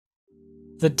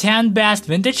The 10 best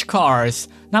vintage cars.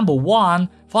 Number 1.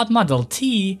 Ford Model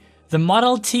T. The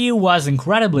Model T was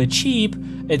incredibly cheap.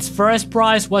 Its first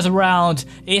price was around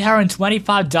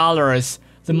 $825.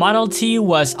 The Model T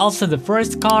was also the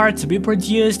first car to be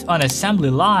produced on assembly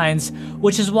lines,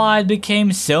 which is why it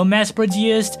became so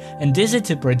mass-produced and easy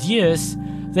to produce.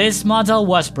 This model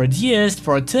was produced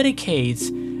for 2 decades,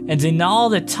 and in all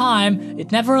the time,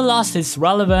 it never lost its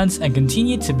relevance and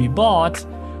continued to be bought.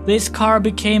 This car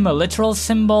became a literal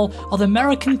symbol of the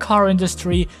American car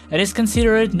industry and is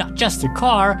considered not just a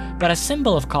car, but a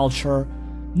symbol of culture.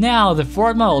 Now, the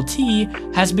Ford Model T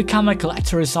has become a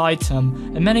collector's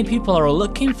item, and many people are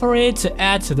looking for it to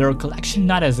add to their collection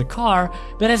not as a car,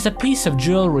 but as a piece of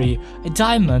jewelry, a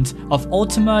diamond of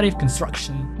automotive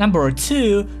construction. Number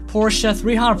 2. Porsche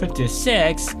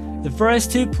 356. The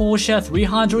first 2 Porsche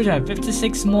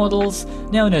 356 models,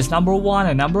 known as number 1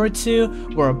 and number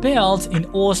 2, were built in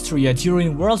Austria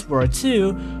during World War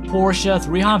II. Porsche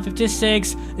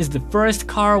 356 is the first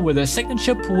car with a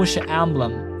signature Porsche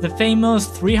emblem. The famous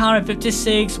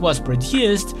 356 was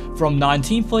produced from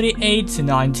 1948 to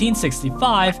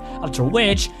 1965, after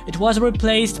which it was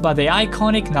replaced by the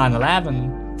iconic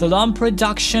 911. The long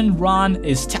production run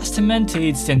is testament to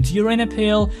its enduring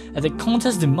appeal and the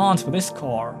countless demand for this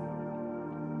car.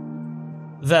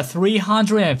 The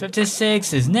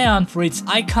 356 is known for its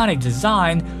iconic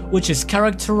design, which is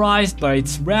characterized by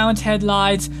its round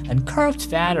headlights and curved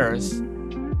fenders.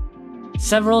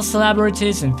 Several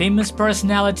celebrities and famous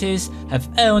personalities have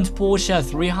owned Porsche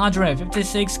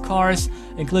 356 cars,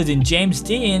 including James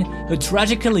Dean, who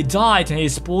tragically died in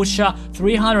his Porsche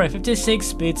 356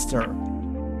 Speedster.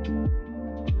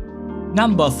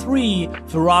 Number 3.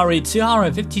 Ferrari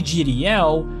 250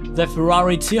 GTO. The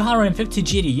Ferrari 250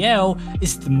 GTO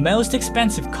is the most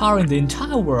expensive car in the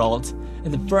entire world.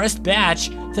 In the first batch,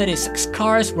 36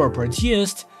 cars were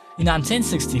produced. In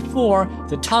 1964,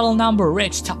 the total number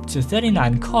reached up to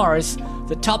 39 cars.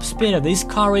 The top speed of this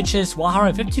car reaches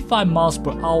 155 miles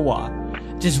per hour.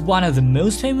 It is one of the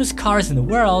most famous cars in the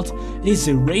world. It is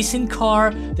a racing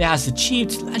car that has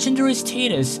achieved legendary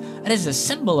status and is a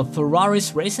symbol of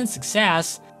Ferrari's racing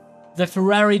success. The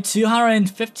Ferrari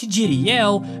 250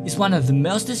 GTO is one of the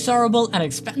most desirable and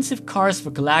expensive cars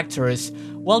for collectors.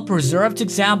 Well-preserved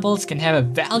examples can have a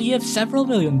value of several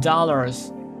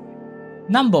 $1,000,000.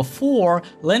 Number 4.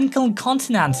 Lincoln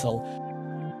Continental.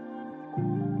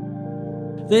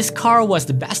 This car was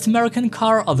the best American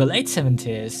car of the late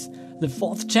 70s. The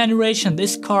 4th generation of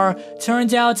this car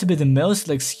turned out to be the most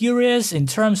luxurious in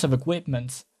terms of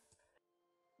equipment.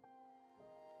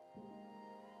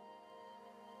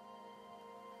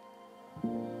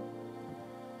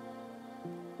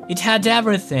 It had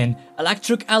everything: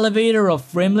 electric elevator of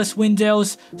frameless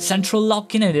windows, central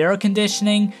locking and air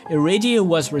conditioning. A radio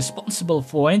was responsible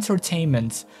for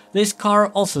entertainment. This car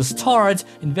also starred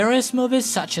in various movies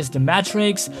such as The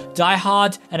Matrix, Die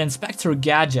Hard, and Inspector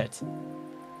Gadget.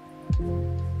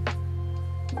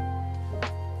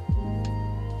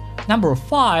 Number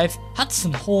 5.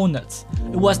 Hudson Hornet.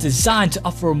 It was designed to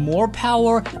offer more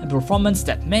power and performance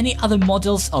than many other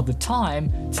models of the time.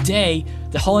 Today,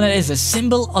 the Hornet is a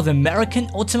symbol of the American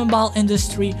automobile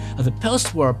industry of the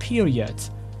post-war period.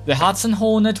 The Hudson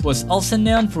Hornet was also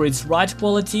known for its ride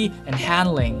quality and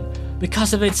handling.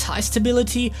 Because of its high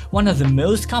stability, one of the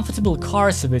most comfortable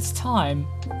cars of its time.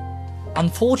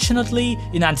 Unfortunately,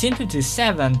 in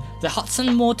 1957, the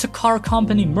Hudson Motor Car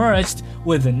Company merged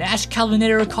with the Nash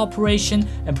Kelvinator Corporation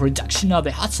and production of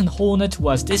the Hudson Hornet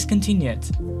was discontinued.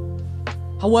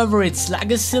 However, its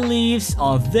legacy lives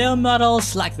on their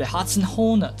models like the Hudson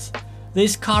Hornet.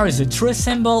 This car is a true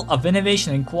symbol of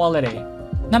innovation and quality.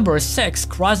 Number 6.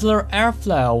 Chrysler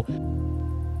Airflow.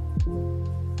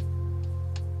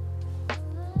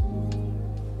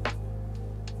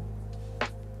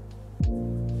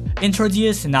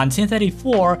 Introduced in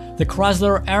 1934, the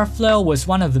Chrysler Airflow was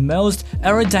one of the most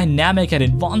aerodynamic and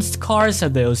advanced cars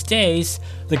of those days.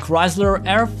 The Chrysler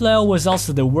Airflow was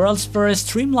also the world's first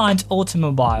streamlined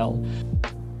automobile.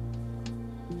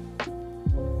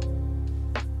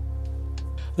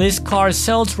 This car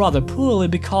sold rather poorly,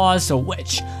 because of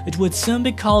which it would soon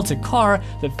be called a car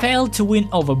that failed to win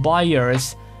over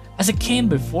buyers, as it came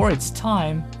before its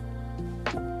time.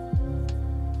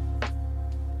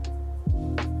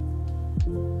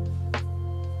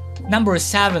 Number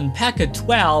 7. Packard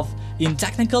 12. In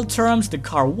technical terms, the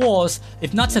car was,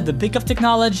 if not at the peak of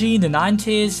technology in the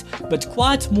 90s, but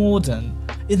quite modern.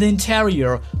 In the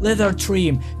interior, leather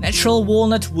trim, natural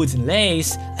walnut wood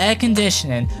inlays, air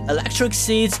conditioning, electric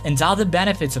seats, and other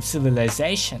benefits of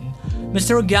civilization.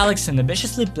 Mr. Galaxy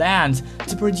ambitiously planned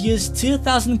to produce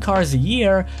 2,000 cars a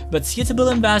year, but suitable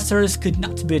investors could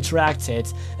not be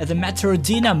attracted, and the matter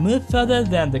did not move further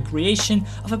than the creation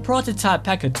of a prototype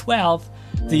Packard 12.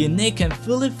 The unique and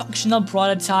fully functional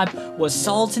prototype was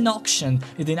sold in auction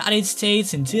in the United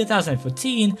States in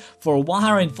 2014 for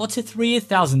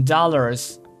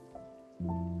 $143,000.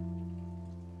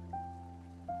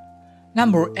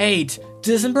 Number 8.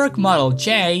 Duesenberg Model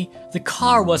J. The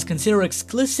car was considered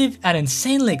exclusive and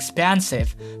insanely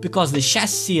expensive because the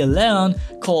chassis alone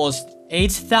cost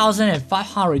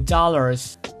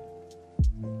 $8,500.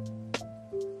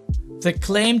 The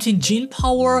claimed engine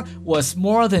power was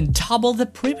more than double the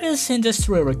previous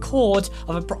industry record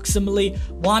of approximately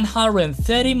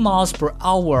 130 miles per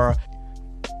hour.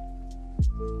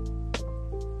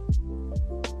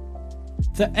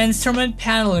 The instrument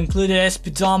panel included a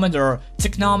speedometer,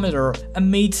 tachometer, a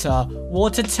meter,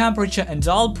 water temperature and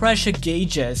oil pressure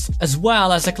gauges, as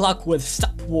well as a clock with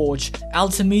stopwatch,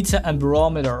 altimeter and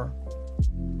barometer.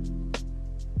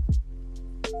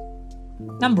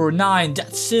 Number 9.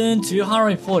 Datsun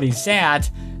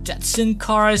 240Z. Datsun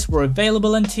cars were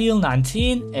available until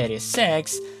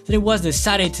 1986, then it was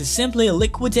decided to simply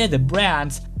liquidate the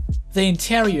brand. The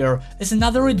interior is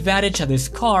another advantage of this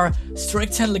car.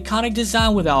 Strict and laconic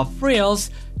design without frills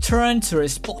turned to a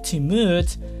sporty mood.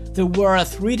 There were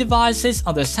 3 devices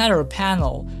on the center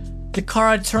panel. The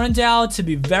car turned out to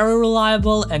be very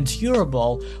reliable and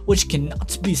durable, which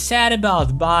cannot be said about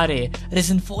the body. It is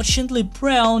unfortunately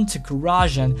prone to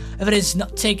corrosion if it is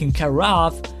not taken care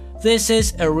of. This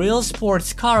is a real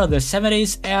sports car of the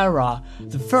 70s era,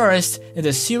 the first in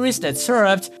the series that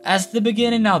served as the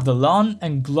beginning of the long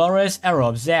and glorious era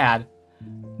of Z.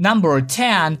 Number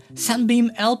 10.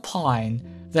 Sunbeam Alpine.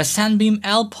 The Sunbeam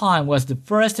Alpine was the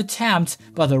first attempt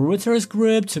by the Reuters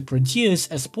Group to produce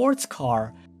a sports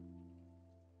car.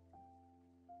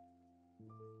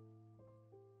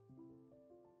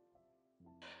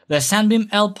 The Sunbeam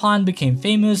Alpine became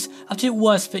famous after it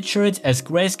was featured as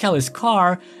Grace Kelly's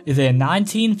car in the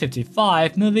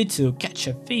 1955 movie To Catch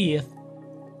a Thief.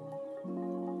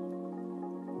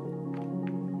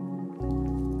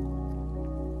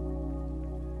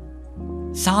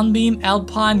 Sunbeam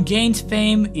Alpine gained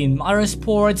fame in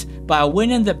motorsport by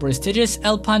winning the prestigious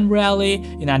Alpine Rally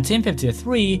in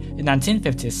 1953 and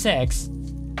 1956.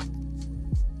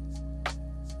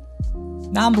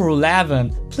 Number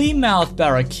 11. Plymouth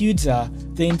Barracuda.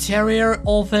 The interior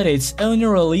offered its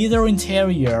owner a leather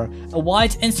interior, a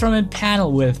white instrument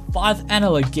panel with 5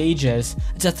 analog gauges,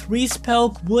 and a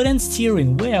 3-spoke wooden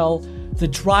steering wheel. The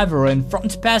driver and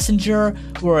front passenger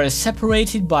were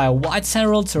separated by a white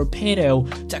central torpedo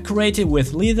decorated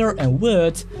with leather and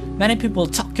wood. Many people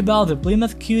talk about the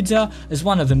Plymouth Cuda as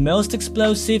one of the most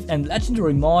explosive and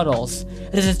legendary models.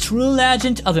 It is a true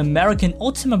legend of the American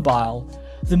automobile.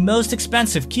 The most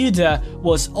expensive Cuda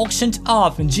was auctioned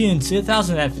off in June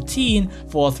 2015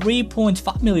 for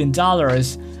 $3.5 million.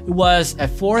 It was a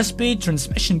 4-speed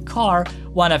transmission car,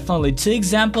 one of only 2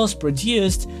 examples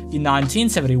produced in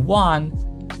 1971.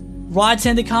 Write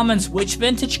in the comments which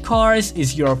vintage cars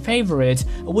is your favorite,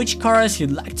 or which cars you'd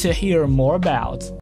like to hear more about.